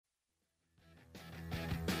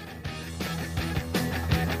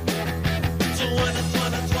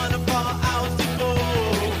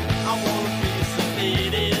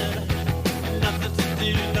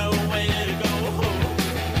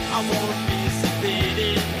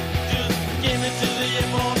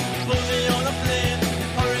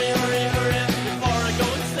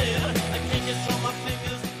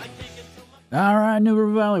All right, New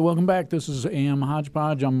River Valley, welcome back. This is AM Hodge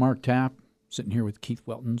Podge. I'm Mark Tapp, sitting here with Keith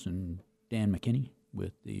Weltons and Dan McKinney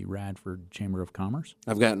with the Radford Chamber of Commerce.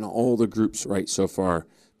 I've gotten all the groups right so far.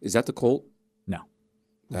 Is that the Colt? No,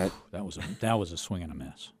 that was a swing and a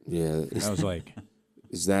miss. Yeah, that was like.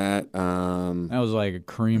 Is that? That was like a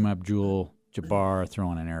Kareem Abdul-Jabbar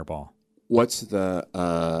throwing an air ball. What's the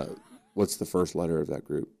first letter of that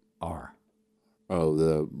group? R. Oh,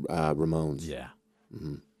 the Ramones. Yeah.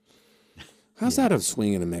 Mm-hmm. How's that a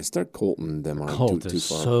swing and a miss? They're Colt and them aren't Colt too is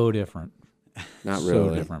far. so different. Not so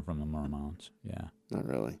really. different from the Ramones. Yeah. Not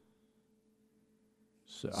really.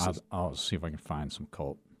 So I'll see if I can find some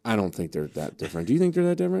Colt. I don't think they're that different. Do you think they're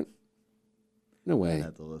that different? No way. I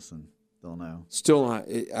have to listen. Don't know. Still not.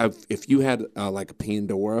 If you had like a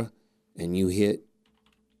Pandora and you hit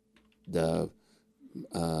the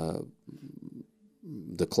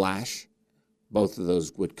Clash, both of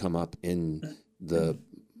those would come up in the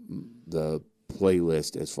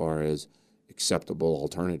playlist as far as acceptable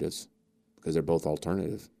alternatives because they're both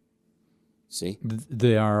alternative. See?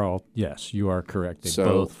 They are all, yes, you are correct. They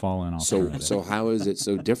both fall in alternative. So how is it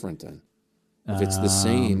so different then? If it's the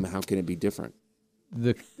same, how can it be different?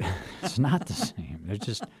 It's not the same. They're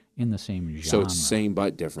just in the same genre. So it's same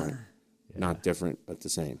but different. Yeah. Not different but the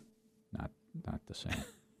same. Not the same.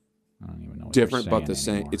 I don't even know what different you're but the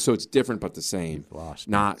saying same. So it's different but the same. You've lost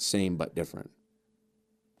not me. Same but different.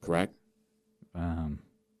 Correct?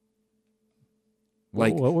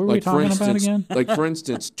 What were we talking about again? Like, for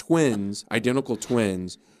instance, identical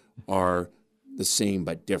twins are the same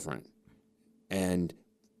but different. And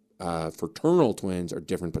fraternal twins are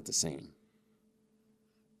different but the same.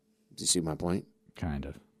 Do you see my point? Kind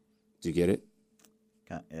of. Do you get it?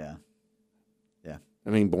 Yeah. Yeah. I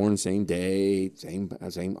mean, born same day, same,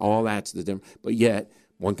 all that's the different. But yet,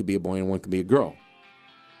 one could be a boy and one could be a girl.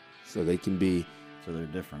 So they can be... So they're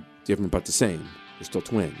different. Different but the same. They're still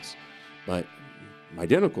twins. But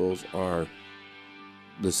identicals are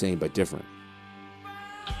the same but different.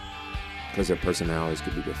 Because their personalities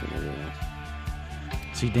could be different than everyone else.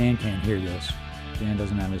 See, Dan can't hear this. Dan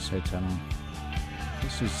doesn't have his headset on.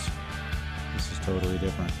 This is totally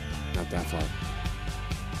different. Not that far.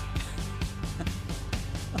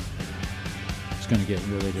 It's going to get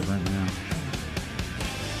really different now.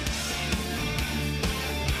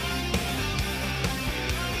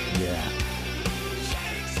 Yeah.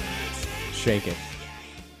 Shake it.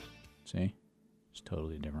 See? It's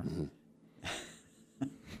totally different.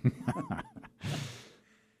 Mm-hmm.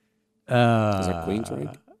 Is that Queen's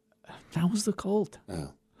right? That was the Colt.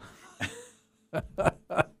 Oh. All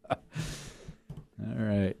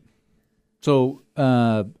right. So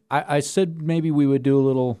I said maybe we would do a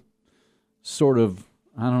little sort of,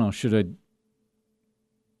 I don't know, should I?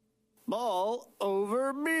 Ball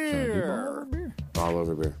over beer. Ball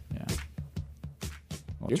over beer. Yeah.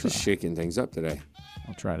 You're just shaking things up today.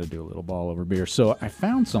 I'll try to do a little ball over beer. So I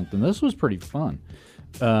found something. This was pretty fun.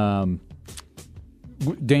 Dan,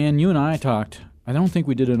 you and I talked. I don't think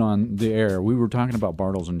we did it on the air. We were talking about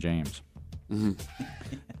Bartles and James. Mm-hmm.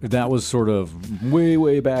 That was sort of way,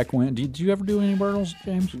 way back when. Did you ever do any Bartles,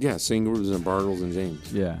 James? Yeah, singles and Bartles and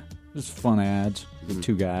James. Yeah. Just fun ads with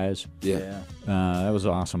two guys. Yeah. That was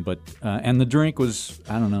awesome. But and the drink was,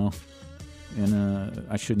 I don't know,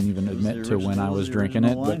 I shouldn't even admit to when I was drinking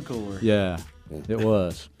it. But yeah, it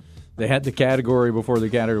was. They had the category before the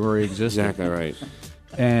category existed. Exactly right.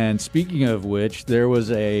 And speaking of which, there was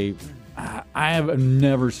I have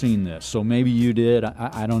never seen this, so maybe you did.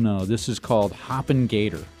 I don't know. This is called Hoppin'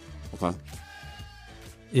 Gator. Okay.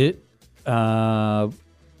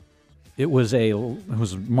 It was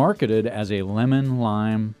marketed as a lemon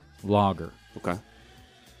lime lager. Okay.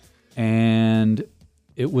 And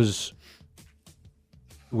it was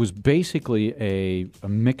basically a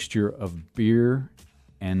mixture of beer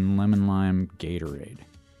and lemon lime Gatorade.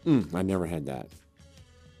 I never had that.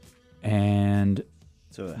 And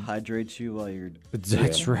so it hydrates you while you're.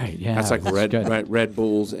 That's right. Yeah, that's like Red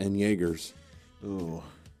Bulls and Jaegers. Ooh.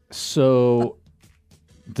 So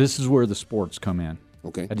this is where the sports come in.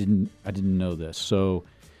 Okay. I didn't know this. So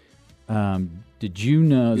did you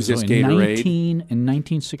know? Is this in Gatorade? In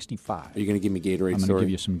 1965. Are you going to give me Gatorade? I'm going to give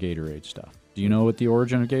you some Gatorade stuff. Do you know what the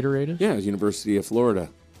origin of Gatorade is? Yeah, University of Florida.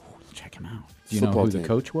 Check him out. Do you know who the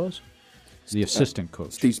coach was? The assistant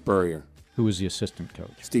coach. Steve Spurrier. Who was the assistant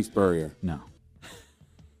coach? Steve Spurrier. No.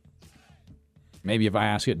 Maybe if I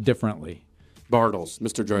ask it differently. Bartles,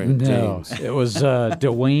 Mr. James. No, it was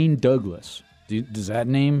Dwayne Douglas. Does that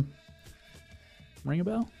name ring a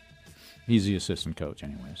bell? He's the assistant coach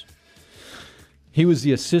anyways. He was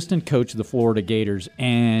the assistant coach of the Florida Gators,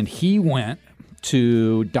 and he went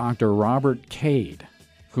to Dr. Robert Cade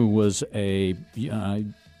who was a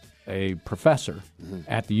professor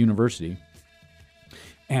at the university,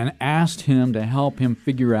 and asked him to help him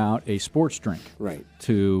figure out a sports drink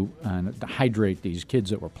to hydrate these kids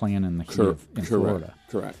that were playing in the heat in Florida.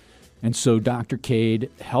 Correct. And so Dr. Cade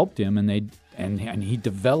helped him, and he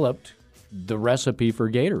developed the recipe for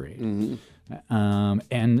Gatorade,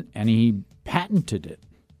 and he patented it.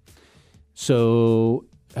 So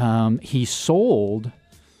he sold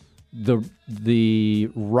the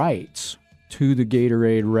rights to the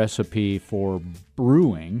Gatorade recipe for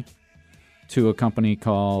brewing to a company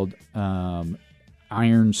called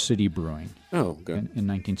Iron City Brewing. Oh, okay. In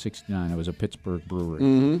 1969, it was a Pittsburgh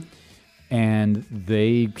brewery, and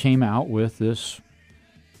they came out with this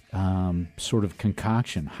sort of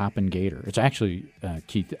concoction, Hoppin' Gator. It's actually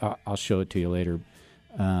Keith. I'll show it to you later.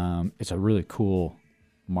 It's a really cool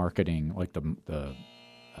marketing, like the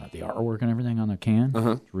artwork and everything on the can.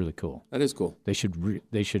 It's really cool. That is cool. They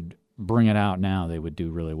should bring it out now. They would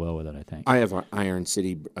do really well with it, I think. I have Iron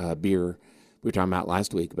City beer. We were talking about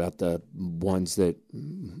last week about the ones that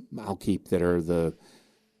I'll keep that are the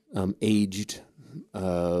aged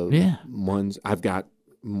ones. I've got,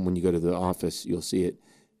 when you go to the office, you'll see it,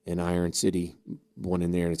 an Iron City one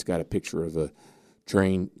in there, and it's got a picture of a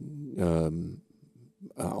train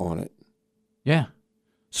on it. Yeah.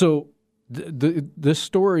 So this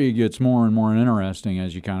story gets more and more interesting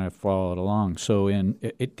as you kind of follow it along. So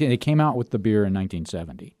it came out with the beer in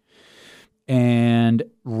 1970. And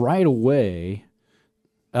right away,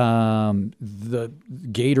 the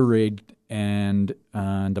Gatorade and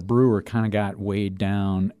the brewer kind of got weighed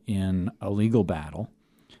down in a legal battle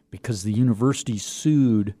because the university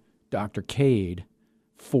sued Dr. Cade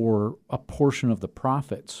for a portion of the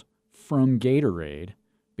profits from Gatorade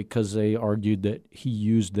because they argued that he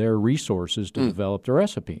used their resources to develop the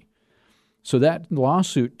recipe. So that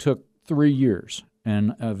lawsuit took 3 years,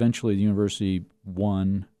 and eventually the university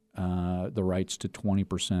won the rights to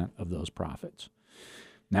 20% of those profits.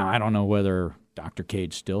 Now, I don't know whether Dr.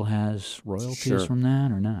 Cade still has royalties from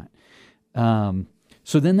that or not.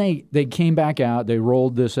 So then they came back out. They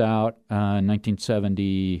rolled this out in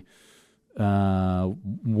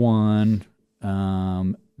 1971.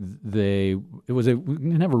 It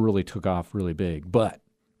never really took off really big, but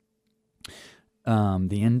the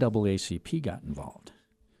NAACP got involved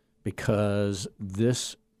because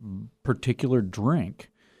this particular drink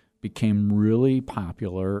became really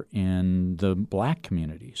popular in the black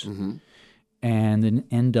communities. And the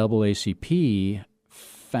NAACP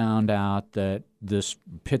found out that this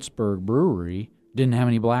Pittsburgh brewery didn't have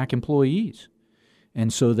any black employees.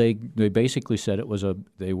 And so they basically said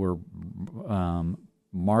they were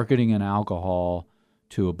marketing an alcohol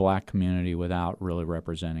to a black community without really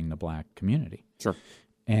representing the black community. Sure.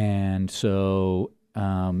 And so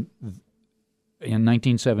in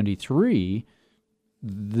 1973,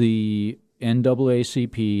 the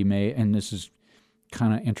NAACP made, and this is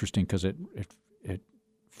kind of interesting because it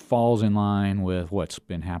falls in line with what's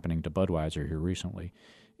been happening to Budweiser here recently.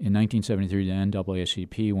 In 1973, the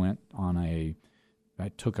NAACP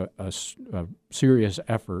took a serious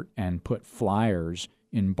effort and put flyers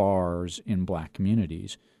in bars in black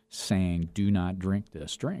communities saying, "Do not drink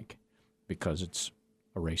this drink," because it's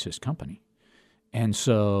a racist company. And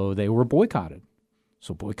so they were boycotted.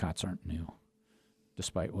 So boycotts aren't new,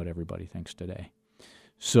 despite what everybody thinks today.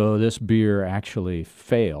 So this beer actually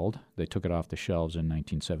failed. They took it off the shelves in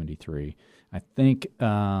 1973. I think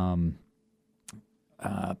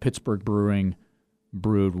Pittsburgh Brewing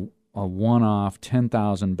brewed a one-off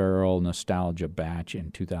 10,000-barrel nostalgia batch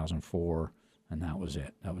in 2004, and that was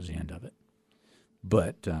it. That was the end of it.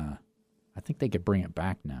 But I think they could bring it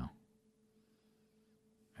back now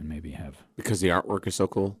and maybe have... Because the artwork is so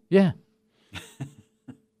cool? Yeah.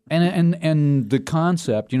 And the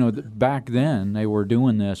concept, back then they were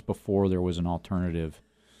doing this before there was an alternative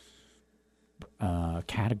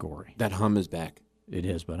category. That hum is back. It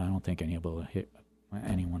is, but I don't think anyone will hear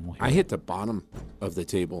I it. hit the bottom of the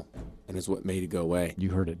table, and it's what made it go away.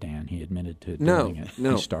 You heard it, Dan. He admitted to doing it.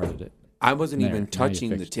 No. He started it. I wasn't There, even now you touching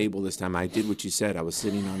the fixed it. table this time. I did what you said. I was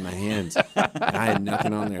sitting on my hands, and I had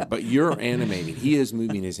nothing on there. But you're animated. He is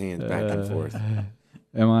moving his hands back and forth.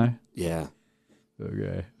 Am I? Yeah.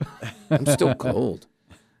 Okay. I'm still cold.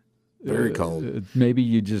 Very cold. Maybe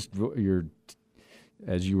you're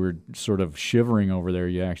as you were sort of shivering over there,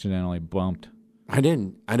 you accidentally bumped. I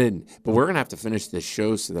didn't. But we're going to have to finish this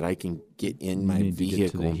show so that I can get in my need to get to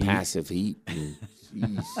vehicle the and heat. passive heat. And,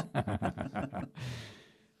 jeez.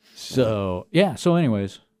 So, yeah. So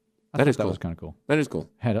anyways, That is that cool. was kind of cool. That is cool.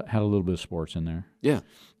 Had a little bit of sports in there. Yeah.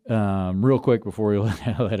 Real quick before we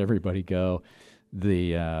let everybody go,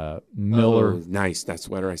 the Miller. Oh, nice. That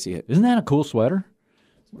sweater, I see it. Isn't that a cool sweater?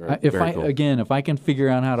 Very cool. If I can figure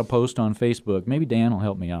out how to post on Facebook, maybe Dan will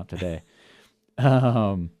help me out today.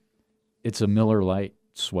 It's a Miller Lite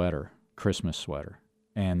sweater, Christmas sweater,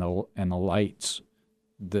 and the lights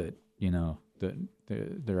that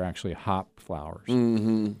they're actually hop flowers.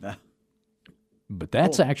 Mm-hmm. But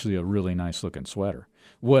that's actually a really nice looking sweater.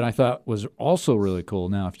 What I thought was also really cool.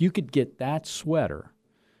 Now, if you could get that sweater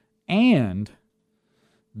and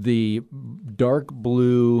the dark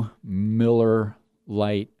blue Miller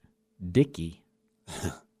Lite Dickie,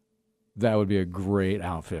 that would be a great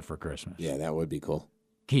outfit for Christmas. Yeah, that would be cool.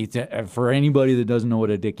 Keith, for anybody that doesn't know what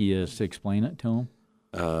a Dickie is, explain it to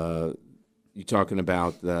them. You talking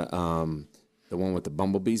about the one with the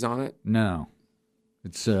bumblebees on it? No,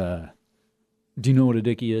 it's. Do you know what a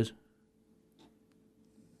Dickie is?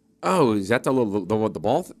 Oh, is that the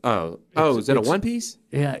ball? Is that a one piece?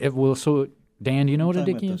 Yeah. So, Dan, do you know what a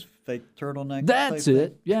Dickie is? Fake turtleneck. That's type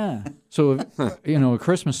it. Yeah. So, A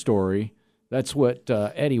Christmas Story. That's what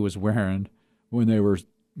Eddie was wearing when they were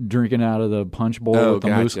drinking out of the punch bowl with the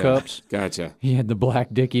moose cups. Gotcha. He had the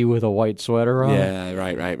black Dickie with a white sweater on. Yeah,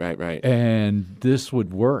 right. And this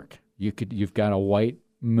would work. You've got a white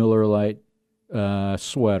Miller Lite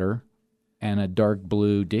sweater and a dark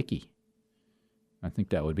blue Dickie. I think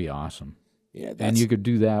that would be awesome. Yeah, and you could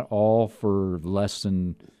do that all for less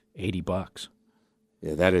than $80.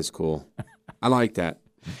 Yeah, that is cool. I like that.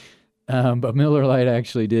 But Miller Lite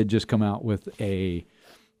actually did just come out with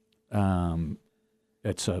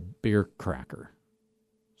it's a beer cracker.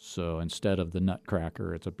 So instead of the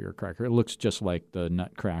Nutcracker, it's a beer cracker. It looks just like the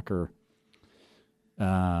Nutcracker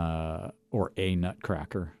or a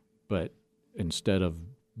Nutcracker, but instead of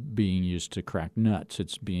being used to crack nuts,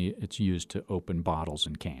 it's used to open bottles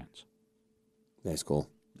and cans. That's cool.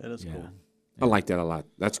 That is cool. I like that a lot.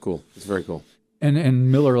 That's cool. It's very cool.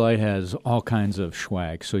 And Miller Lite has all kinds of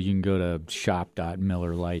swag, so you can go to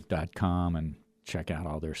shop.millerlite.com and check out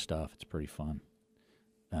all their stuff. It's pretty fun.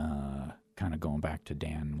 Kind of going back to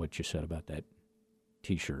Dan, what you said about that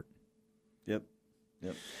T-shirt. Yep.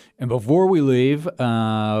 And before we leave,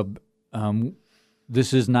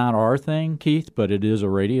 this is not our thing, Keith, but it is a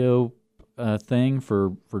radio thing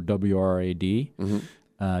for WRAD,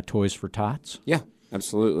 Toys for Tots. Yeah,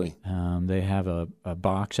 absolutely. They have a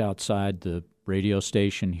box outside the radio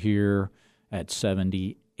station here at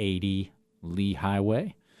 7080 Lee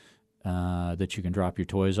Highway that you can drop your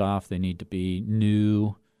toys off. They need to be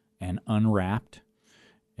new and unwrapped,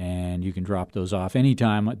 and you can drop those off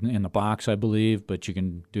anytime in the box, I believe, but you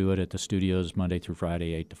can do it at the studios Monday through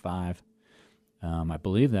Friday, 8 to 5. I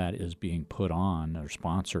believe that is being put on or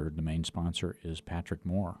sponsored. The main sponsor is Patrick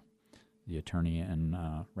Moore, the attorney in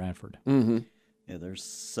Radford. Mm-hmm. Yeah, there's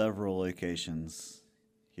several locations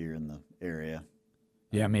here in the area.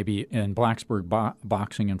 Yeah, maybe in Blacksburg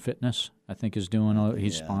Boxing and Fitness, I think, is doing.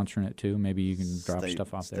 He's sponsoring it too. Maybe you can drop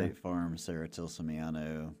stuff off there. State Farm, Sarah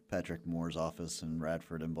Tilsimiano, Patrick Moore's office in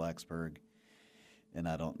Radford and Blacksburg. And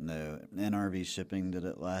I don't know. NRV Shipping did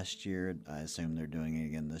it last year. I assume they're doing it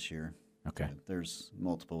again this year. Okay. So there's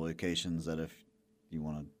multiple locations that if you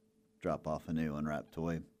want to drop off a new unwrapped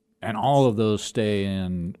toy. And all of those stay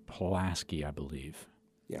in Pulaski, I believe.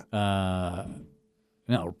 Yeah.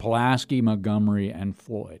 No, Pulaski, Montgomery, and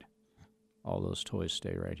Floyd. All those toys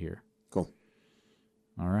stay right here. Cool.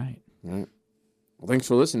 All right. All right. Well, thanks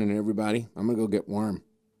for listening, everybody. I'm going to go get warm.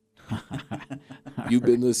 You've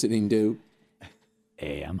been listening to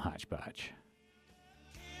Hey, I'm Hodge Podge.